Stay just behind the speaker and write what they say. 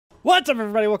What's up,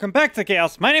 everybody? Welcome back to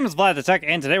Chaos. My name is Vlad the-tek,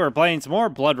 and today we're playing some more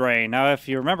BloodRayne. Now, if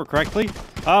you remember correctly,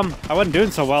 I wasn't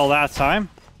doing so well last time.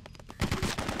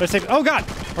 But oh god!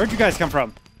 Where'd you guys come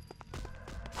from?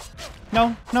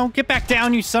 No, get back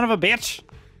down, you son of a bitch!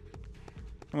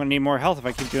 I'm gonna need more health if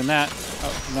I keep doing that.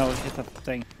 Oh, no, hit the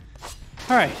thing.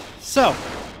 Alright, so.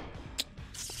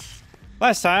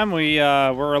 Last time we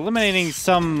were eliminating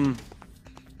some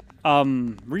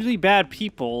really bad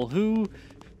people who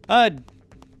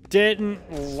didn't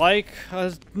like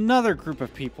another group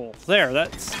of people. There,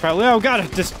 that's probably, oh god,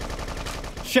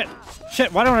 shit,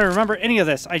 why don't I remember any of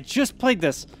this? I just played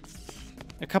this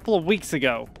a couple of weeks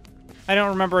ago. I don't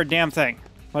remember a damn thing.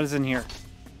 What is in here?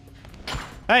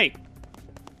 Hey,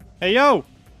 yo,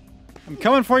 I'm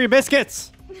coming for your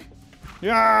biscuits.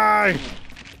 Yay!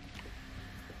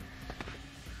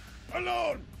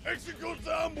 Alone! Execute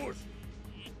the ambush!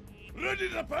 Ready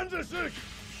the panzer sick!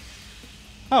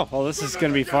 Oh, well, this is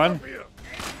gonna be fun.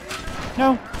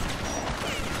 No.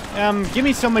 Give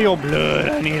me some of your blood.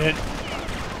 I need it.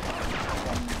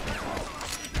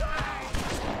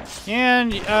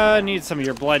 And, need some of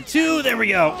your blood, too. There we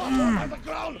go.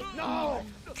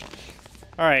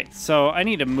 Alright, so I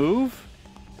need to move.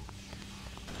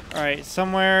 Alright,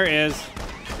 somewhere is...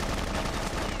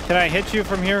 Can I hit you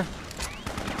from here?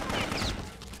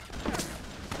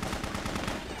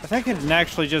 I think I can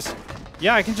actually just...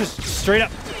 Yeah, I can just straight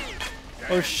up...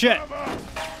 Oh, shit.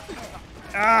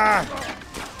 Ah!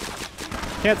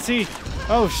 Can't see.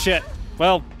 Oh, shit.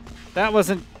 Well, that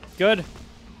wasn't good.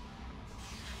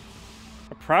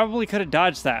 I probably could have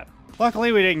dodged that.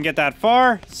 Luckily, we didn't get that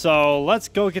far, so let's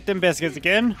go get them biscuits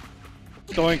again.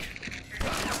 Doink.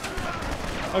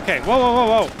 Okay,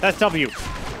 whoa. That's W.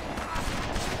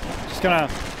 Just gonna...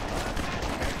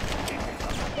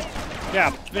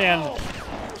 Yeah, man.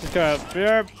 Just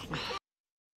gonna...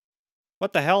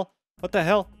 What the hell? What the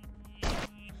hell?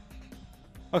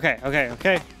 Okay.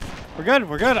 We're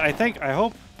good, I think, I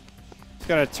hope. Just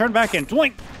gonna turn back in.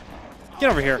 Doink!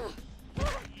 Get over here.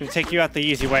 Gonna take you out the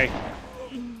easy way.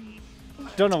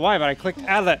 Don't know why, but I clicked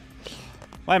out of that.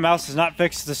 My mouse is not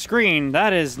fixed to the screen.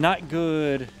 That is not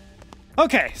good.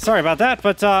 Okay, sorry about that,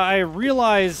 but I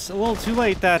realized a little too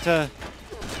late that,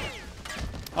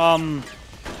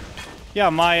 yeah,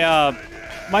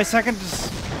 my second...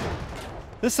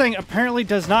 This thing apparently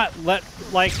does not let,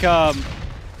 like,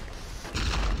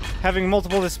 having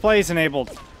multiple displays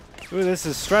enabled. Ooh, this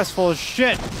is stressful as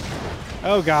shit.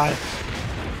 Oh, God.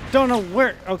 Don't know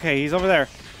where... Okay, he's over there.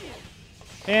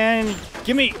 And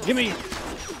gimme.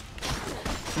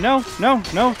 No.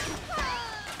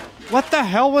 What the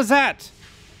hell was that?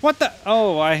 What the...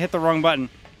 Oh, I hit the wrong button.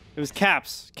 It was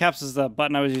caps. Caps is the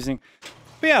button I was using.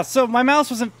 But yeah, so my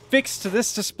mouse wasn't fixed to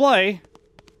this display.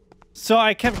 So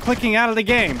I kept clicking out of the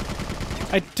game.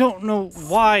 I don't know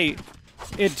why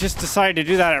it just decided to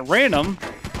do that at random.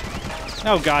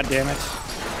 Oh, god damn it.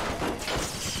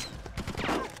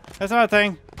 That's not a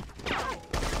thing.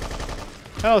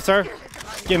 Hello, sir.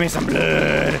 Give me some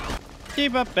blood.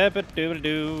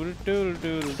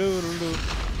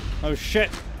 Oh, shit.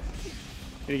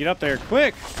 Gotta get up there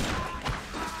quick.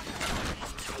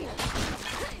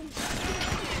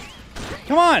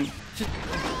 Come on.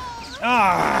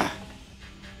 Ah.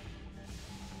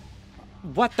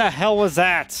 What the hell was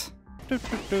that?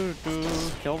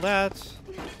 Kill that.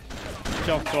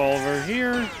 Jump over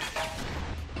here.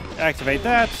 Activate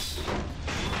that.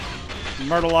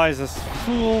 Myrtleize this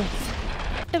fool.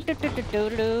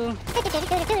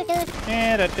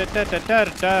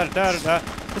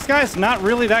 This guy's not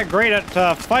really that great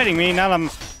at fighting me. Now I'm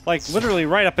like literally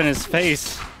right up in his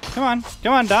face. Come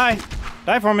on, die.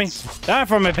 Die for me. Die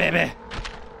for me, baby.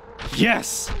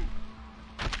 Yes.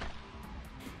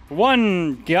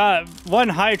 One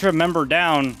Hydra member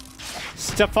down.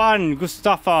 Stefan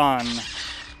Gustafan.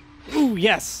 Ooh,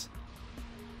 yes.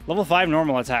 Level 5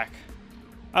 normal attack.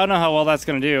 I don't know how well that's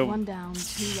gonna do. One down,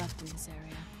 2 left in this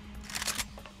area.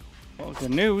 Well,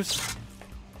 good news.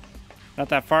 Not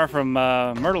that far from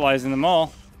myrtleizing them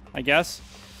all, I guess.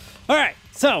 Alright,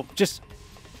 so just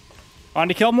on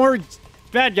to kill more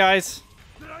bad guys.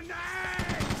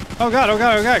 Oh god,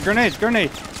 grenades.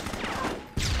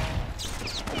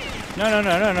 No.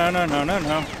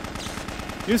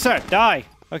 You, sir, die.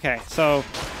 Okay, so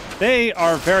they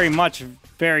are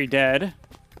very dead,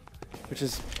 which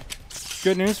is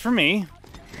good news for me.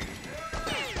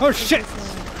 Oh, shit.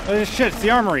 Oh, shit, it's the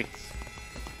armory.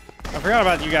 I forgot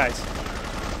about you guys.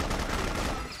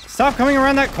 Stop coming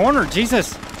around that corner,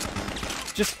 Jesus.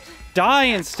 Just die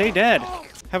and stay dead.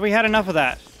 Have we had enough of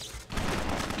that?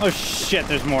 Oh, shit,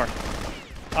 there's more.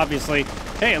 Obviously.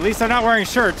 Hey, at least they're not wearing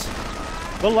shirts.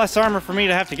 A little less armor for me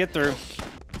to have to get through.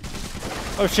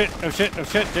 Oh shit, oh shit, oh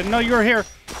shit. Didn't know you were here.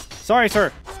 Sorry,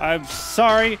 sir. I'm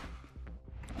sorry.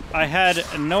 I had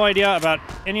no idea about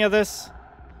any of this.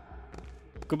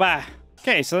 Goodbye.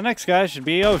 Okay, so the next guy should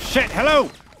be, oh shit, hello!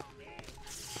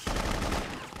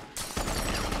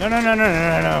 No, no, no, no,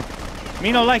 no, no, no.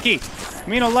 Me no likey.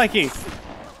 Me no likey.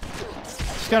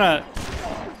 Just gonna...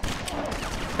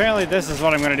 Apparently this is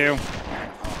what I'm gonna do.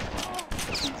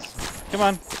 Come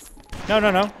on. No,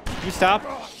 no, no. You stop.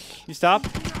 You stop.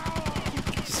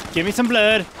 Just give me some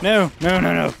blood. No, no,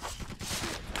 no, no.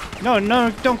 No,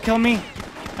 no, don't kill me.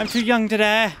 I'm too young to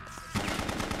die.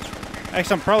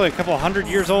 Actually, I'm probably a couple 100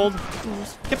 years old.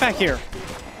 Get back here.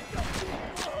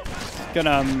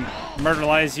 Gonna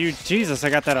murderlize you. Jesus, I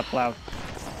got that up loud.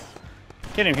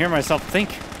 Can't even hear myself think.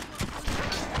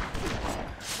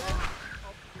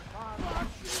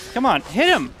 Come on, hit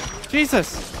him!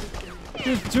 Jesus!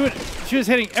 She was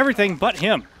hitting everything but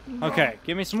him. Okay,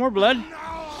 give me some more blood.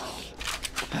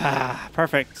 Ah,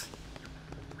 perfect.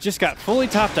 Just got fully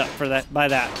topped up for that by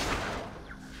that.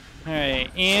 Alright,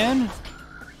 and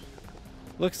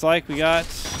looks like we got...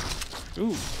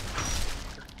 Ooh.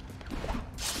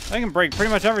 I can break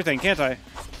pretty much everything, can't I?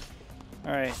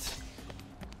 Alright.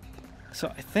 So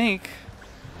I think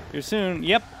here soon...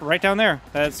 Yep, right down there.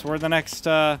 That's where the next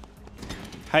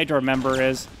Hydra member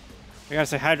is. I gotta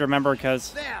say Hydra member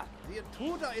because... There! The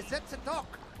intruder is at the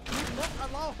dock! Do not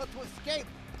allow her to escape!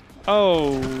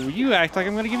 Oh, you act like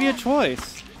I'm gonna give you a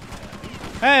choice.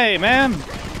 Hey, man!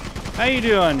 How you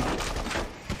doing?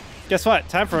 Guess what?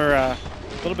 Time for a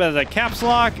little bit of the caps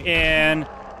lock and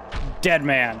dead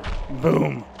man.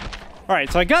 Boom. All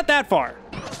right, so I got that far.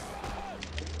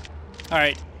 All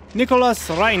right, Nicholas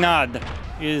Rayne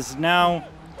is now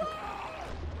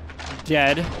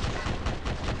dead.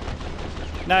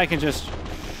 Now I can just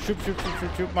shoot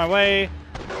my way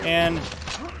and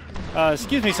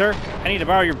excuse me, sir. I need to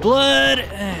borrow your blood.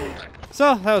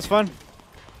 So that was fun.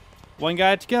 One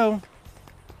guy to go.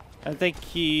 I think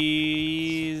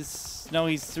he's... No,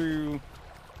 he's through...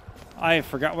 I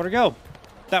forgot where to go.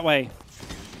 That way.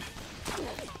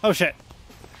 Oh, shit.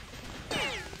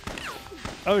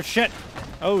 Oh, shit.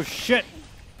 Oh, shit.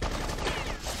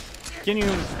 Can you...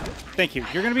 Thank you.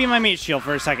 You're going to be my meat shield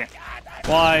for a second.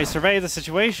 While I survey the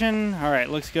situation. All right,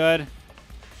 looks good.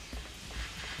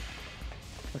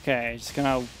 Okay, just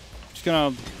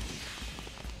gonna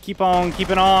keep on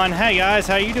keeping on. Hey, guys,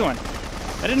 how you doing?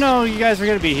 I didn't know you guys were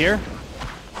going to be here.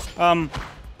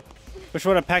 Wish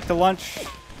would have packed the lunch.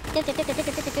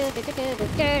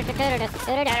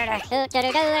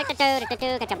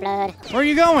 Where are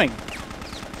you going?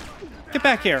 Get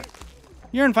back here.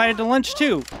 You're invited to lunch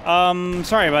too.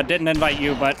 Sorry about didn't invite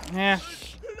you, but yeah,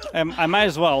 I might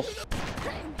as well.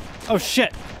 Oh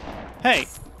shit. Hey,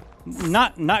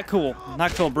 not cool.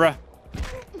 Not cool, bruh.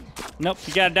 Nope,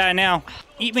 you gotta die now.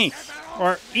 Eat me,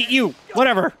 or eat you,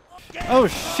 whatever. Oh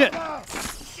shit.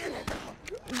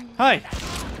 Hi.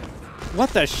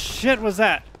 What the shit was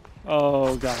that?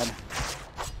 Oh god.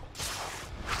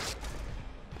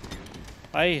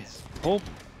 I hope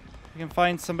I can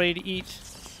find somebody to eat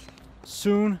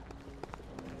soon.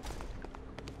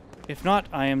 If not,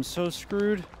 I am so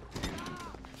screwed.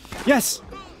 Yes!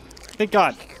 Thank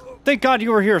God. Thank God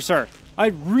you were here, sir. I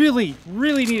really,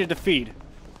 really needed to feed.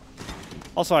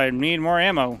 Also, I need more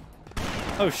ammo.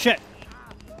 Oh shit.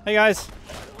 Hey guys.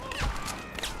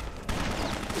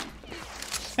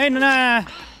 Hey, nah.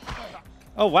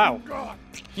 Oh wow.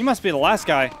 You must be the last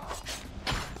guy.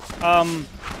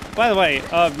 By the way,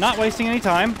 not wasting any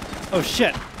time. Oh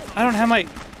shit. I don't have my...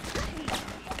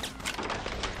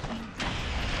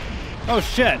 Oh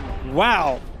shit.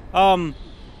 Wow.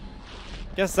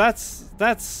 Guess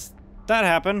that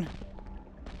happened.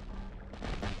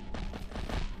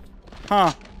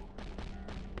 Huh.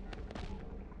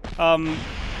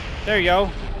 There you go.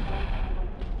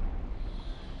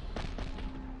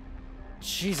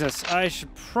 Jesus, I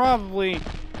should probably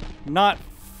not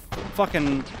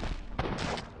fucking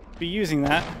be using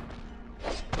that.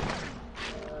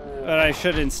 But I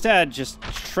should instead just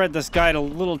shred this guy to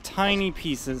little tiny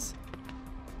pieces.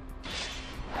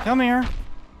 Come here.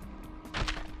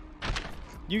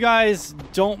 You guys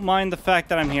don't mind the fact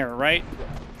that I'm here, right?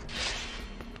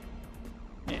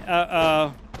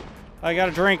 I got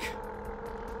a drink.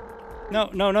 No.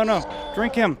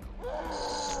 Drink him.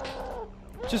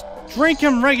 Just drink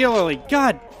him regularly.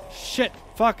 God. Shit.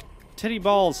 Fuck. Titty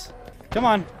balls. Come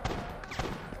on.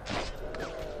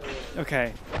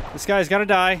 Okay. This guy's gotta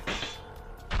die.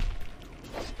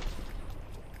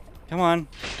 Come on.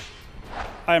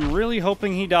 I'm really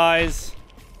hoping he dies.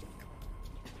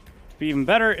 Be even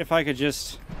better if I could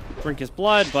just drink his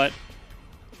blood, but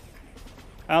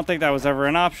I don't think that was ever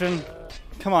an option.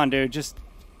 Come on, dude. Just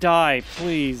die,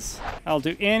 please. I'll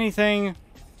do anything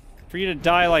for you to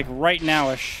die, like, right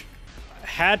now-ish. I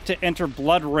had to enter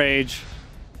Blood Rage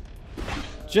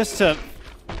just to...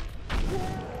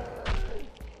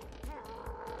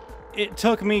 It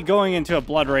took me going into a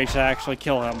Blood Rage to actually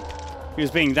kill him. He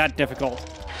was being that difficult.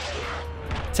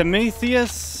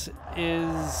 Timotheus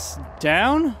is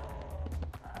down.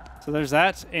 So there's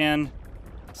that, and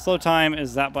slow time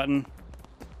is that button.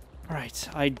 Alright,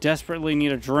 I desperately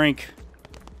need a drink.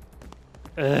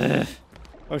 Ugh.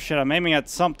 Oh shit, I'm aiming at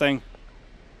something.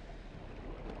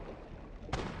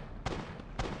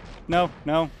 No,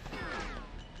 no.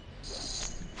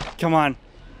 Come on.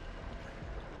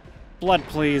 Blood,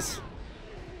 please.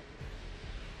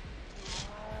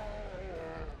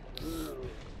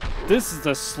 This is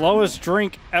the slowest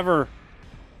drink ever.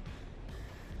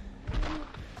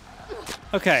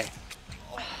 Okay.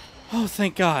 Oh,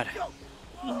 thank God.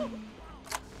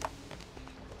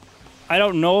 I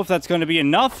don't know if that's going to be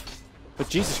enough, but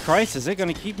Jesus Christ, is it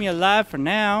going to keep me alive for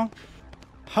now?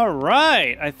 All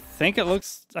right. I think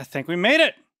we made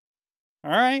it.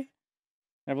 All right.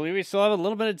 I believe we still have a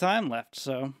little bit of time left,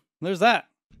 so there's that.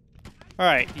 All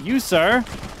right, you, sir.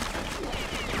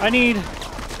 I need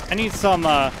some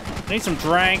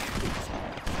drink.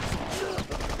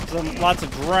 Lots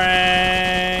of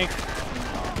drink.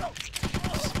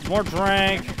 More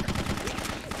drink.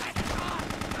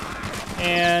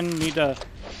 And need to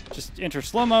just enter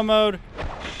slow-mo mode,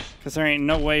 because there ain't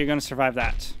no way you're gonna survive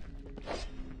that.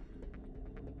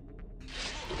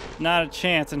 Not a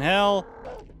chance in hell.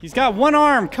 He's got one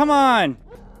arm, come on!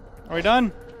 Are we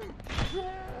done?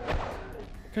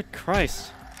 Good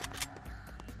Christ.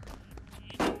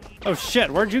 Oh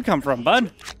shit, where'd you come from, bud?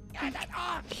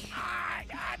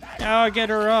 Oh, get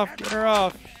her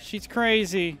off, she's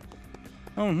crazy.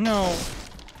 Oh no.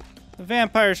 The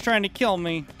vampire's trying to kill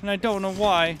me, and I don't know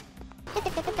why. More,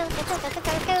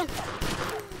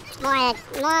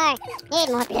 need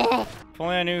more blood. If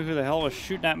only I knew who the hell was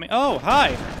shooting at me. Oh,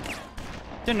 hi!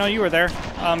 Didn't know you were there.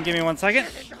 Give me 1 second.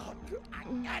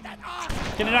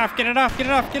 Get it off, get it off, get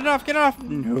it off, get it off, get it off!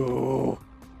 No.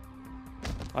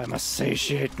 I must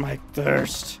satiate my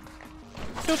thirst.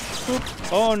 Boop,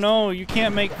 boop. Oh no, you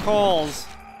can't make calls.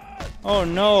 Oh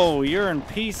no, you're in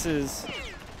pieces.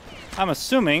 I'm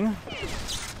assuming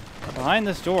behind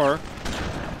this door.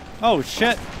 Oh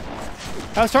shit.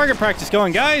 How's target practice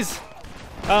going, guys?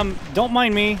 Don't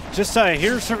mind me. Just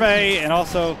here to survey and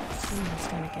also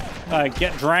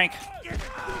get drank.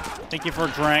 Thank you for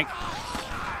a drink.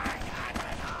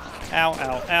 Ow, ow,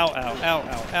 ow, ow, ow, ow,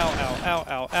 ow, ow,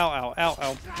 ow, ow, ow, ow,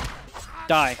 ow.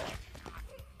 Die.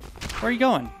 Where are you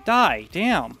going? Die.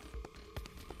 Damn.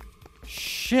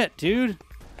 Shit, dude.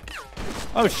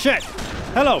 Oh shit.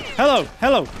 Hello, hello,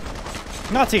 hello.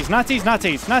 Nazis, Nazis,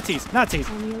 Nazis, Nazis, Nazis,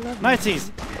 Nazis,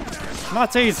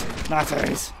 Nazis,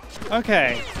 Nazis.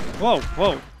 Okay. Whoa,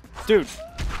 whoa. Dude.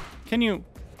 Can you...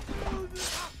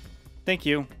 Thank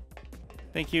you.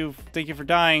 Thank you. Thank you for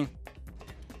dying.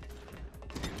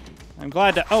 I'm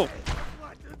glad to... Oh.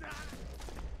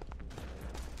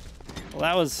 Well,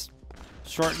 that was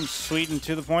short and sweet and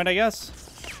to the point, I guess.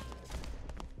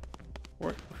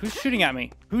 Who's shooting at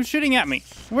me? Who's shooting at me?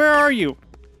 Where are you?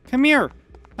 Come here.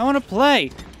 I want to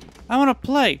play. I want to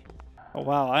play. Oh,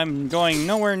 wow. I'm going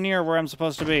nowhere near where I'm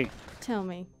supposed to be. Tell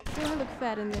me, do I look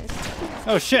fat in this?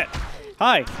 Oh, shit.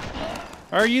 Hi.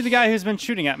 Are you the guy who's been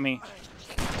shooting at me?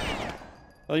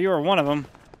 Well, you are one of them.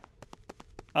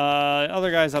 Other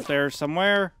guy's up there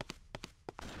somewhere.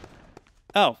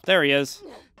 Oh, there he is.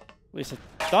 At least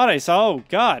I thought I saw. Oh,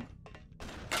 God.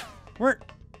 Where?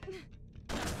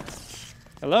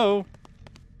 Hello?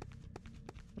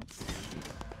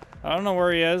 I don't know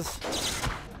where he is.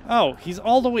 Oh, he's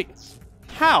all the way...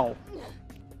 How?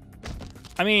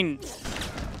 I mean...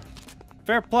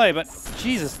 Fair play, but...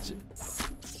 Jesus.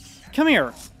 Come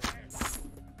here.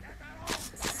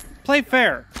 Play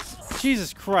fair.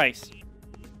 Jesus Christ.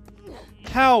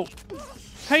 How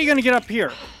are you gonna get up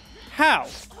here? How?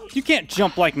 You can't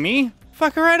jump like me.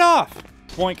 Fuck her right off.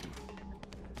 Boink.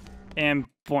 And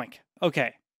boink.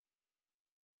 Okay.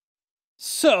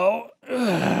 So, do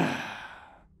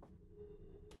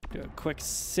a quick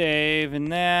save in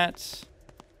that.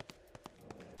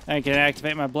 I can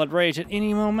activate my blood rage at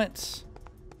any moment.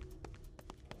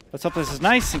 Let's hope this is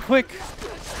nice and quick.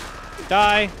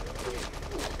 Die.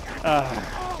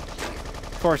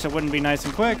 Of course it wouldn't be nice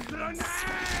and quick.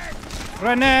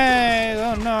 Grenade!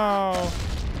 Oh no!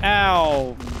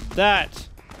 Ow! That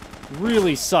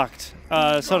really sucked.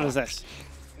 So does this.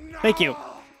 Thank you.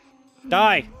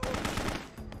 Die!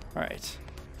 Alright.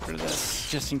 Get rid of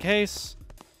this, just in case.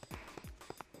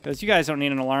 Because you guys don't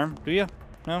need an alarm, do you?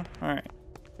 No? Alright.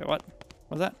 Wait, what?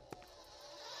 What was that?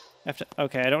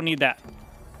 Okay, I don't need that.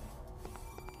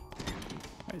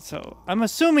 Alright, so I'm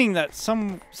assuming that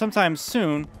sometime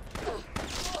soon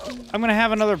I'm gonna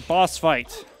have another boss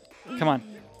fight. Come on.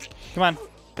 Come on.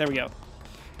 There we go.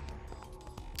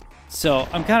 So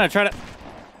I'm kinda trying to...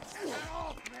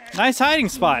 Nice hiding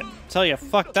spot. Tell you,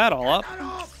 fuck that all up.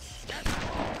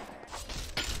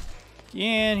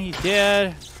 And he's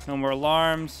dead. No more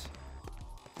alarms.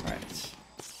 Alright.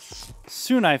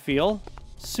 Soon, I feel.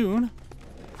 Soon.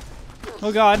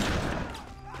 Oh, God.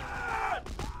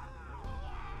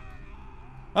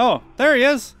 Oh, there he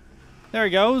is. There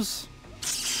he goes.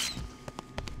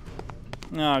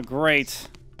 Oh, great.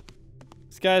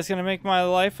 This guy's gonna make my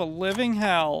life a living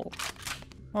hell.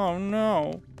 Oh,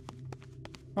 no.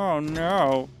 Oh,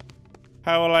 no.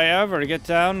 How will I ever get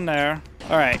down there?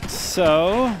 Alright,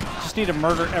 so... just need to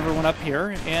murder everyone up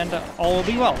here, and all will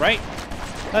be well, right?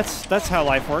 That's how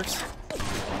life works.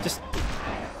 Just...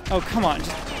 oh, come on.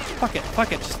 Just... fuck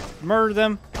it. Just murder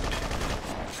them.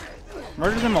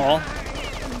 Murder them all.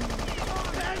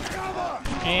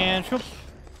 And... whoop.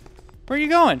 Where are you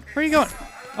going? Where are you going?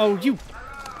 Oh, you...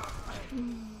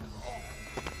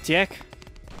 dick.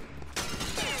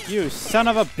 You son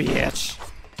of a bitch.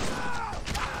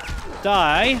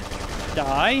 Die.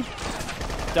 Die.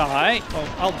 Die.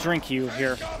 Oh, I'll drink you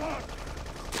here.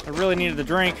 I really needed the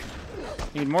drink.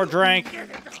 Need more drink.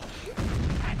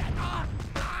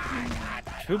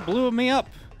 Who blew me up?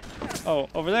 Oh,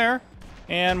 over there.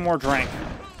 And more drink.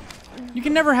 You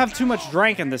can never have too much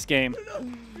drink in this game.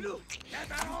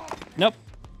 Nope.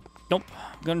 Nope.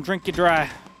 I'm gonna drink you dry.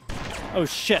 Oh,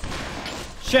 shit.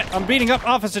 Shit, I'm beating up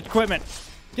office equipment.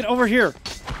 Get over here.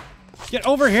 Get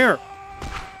over here.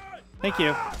 Thank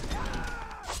you.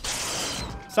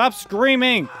 Stop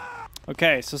screaming.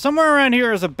 Okay, so somewhere around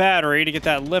here is a battery to get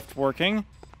that lift working.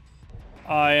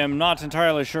 I am not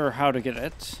entirely sure how to get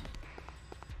it,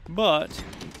 but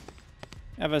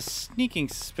I have a sneaking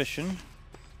suspicion.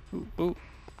 Ooh.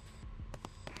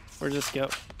 Where'd this go?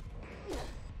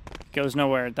 It goes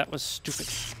nowhere. That was stupid.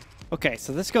 Okay,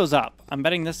 so this goes up. I'm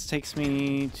betting this takes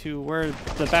me to where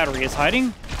the battery is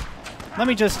hiding. Let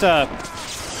me just,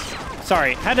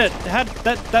 sorry,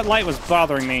 that light was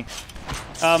bothering me.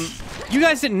 You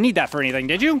guys didn't need that for anything,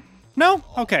 did you? No?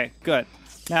 Okay, good.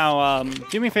 Now,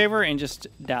 do me a favor and just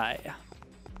die.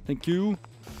 Thank you.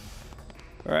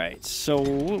 Alright, so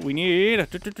we need...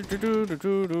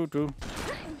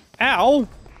 ow!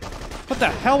 What the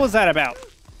hell was that about?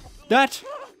 That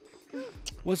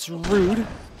was rude.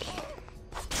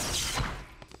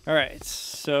 Alright,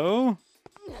 so...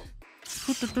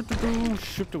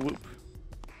 shoop to whoop.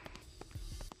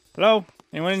 Hello?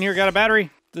 Anyone in here got a battery?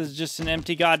 This is just an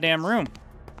empty goddamn room.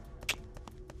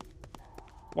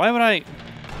 Why would I...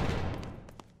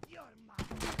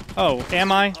 oh,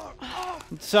 am I?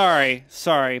 Sorry,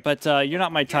 but you're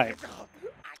not my type.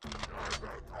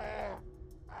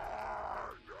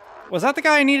 Was that the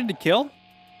guy I needed to kill?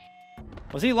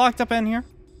 Was he locked up in here?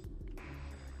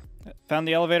 Found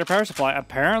the elevator power supply.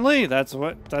 Apparently, that's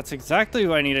exactly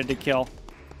who I needed to kill.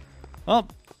 Well,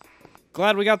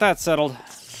 glad we got that settled.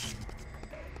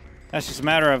 That's just a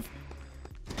matter of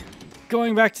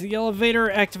going back to the elevator,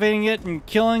 activating it, and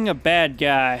killing a bad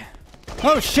guy.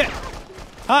 Oh, shit!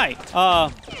 Hi,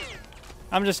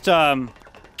 I'm just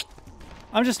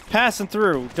passing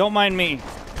through. Don't mind me.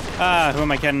 Who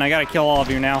am I kidding? I gotta kill all of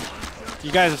you now.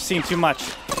 You guys have seen too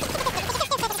much.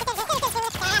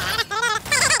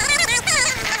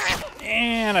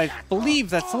 And I believe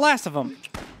that's the last of them.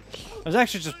 I was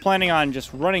actually just planning on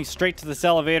just running straight to this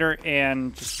elevator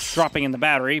and just dropping in the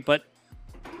battery, but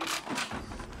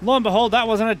lo and behold, that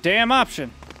wasn't a damn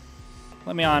option.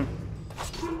 Let me on.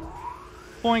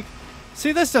 Boink.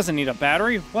 See, this doesn't need a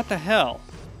battery. What the hell?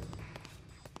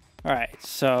 Alright,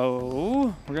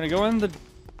 so we're gonna go in the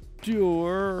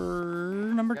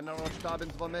door number...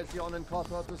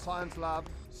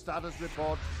 Status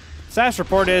report. Status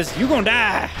report is, you gonna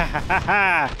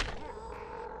die!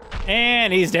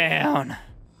 And he's down.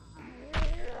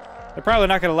 They're probably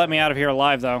not gonna let me out of here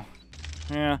alive, though.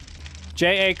 Yeah.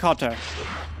 J.A. Cotter.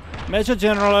 Major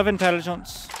General of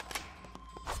Intelligence.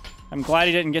 I'm glad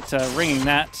he didn't get to ringing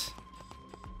that.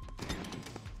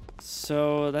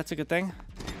 So, that's a good thing.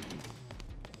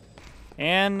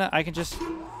 And I can just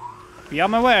be on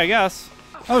my way, I guess.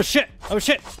 Oh, shit! Oh,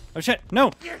 shit! Oh, shit!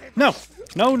 No! No!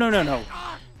 No, no, no, no.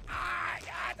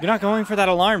 You're not going for that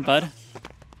alarm, bud.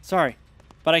 Sorry,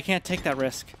 but I can't take that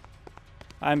risk.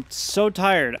 I'm so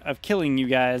tired of killing you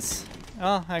guys.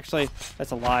 Oh, actually,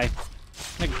 that's a lie.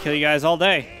 I can kill you guys all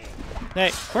day. Hey,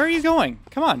 where are you going?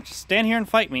 Come on, just stand here and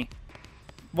fight me.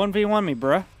 1v1 me,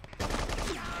 bruh.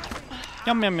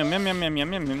 Yum, yum, yum, yum, yum, yum,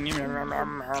 yum, yum, yum, yum,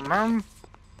 yum, yum, yum.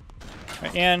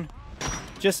 And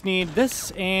just need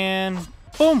this and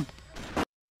boom.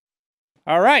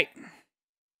 All right.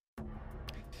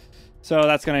 So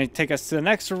that's going to take us to the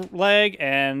next leg,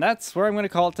 and that's where I'm going to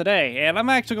call it today. And I'm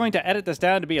actually going to edit this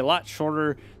down to be a lot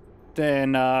shorter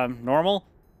than normal.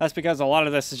 That's because a lot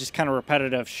of this is just kind of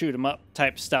repetitive shoot 'em up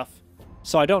type stuff.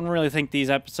 So I don't really think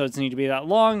these episodes need to be that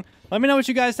long. Let me know what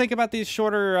you guys think about these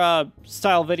shorter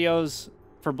style videos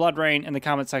for BloodRayne in the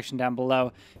comment section down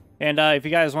below. And if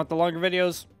you guys want the longer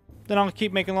videos, then I'll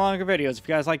keep making longer videos. If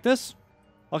you guys like this,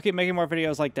 I'll keep making more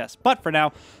videos like this. But for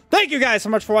now, thank you guys so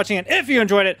much for watching. And if you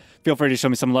enjoyed it, feel free to show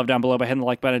me some love down below by hitting the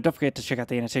like button. Don't forget to check out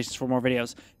the annotations for more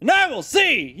videos. And I will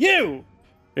see you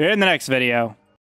in the next video.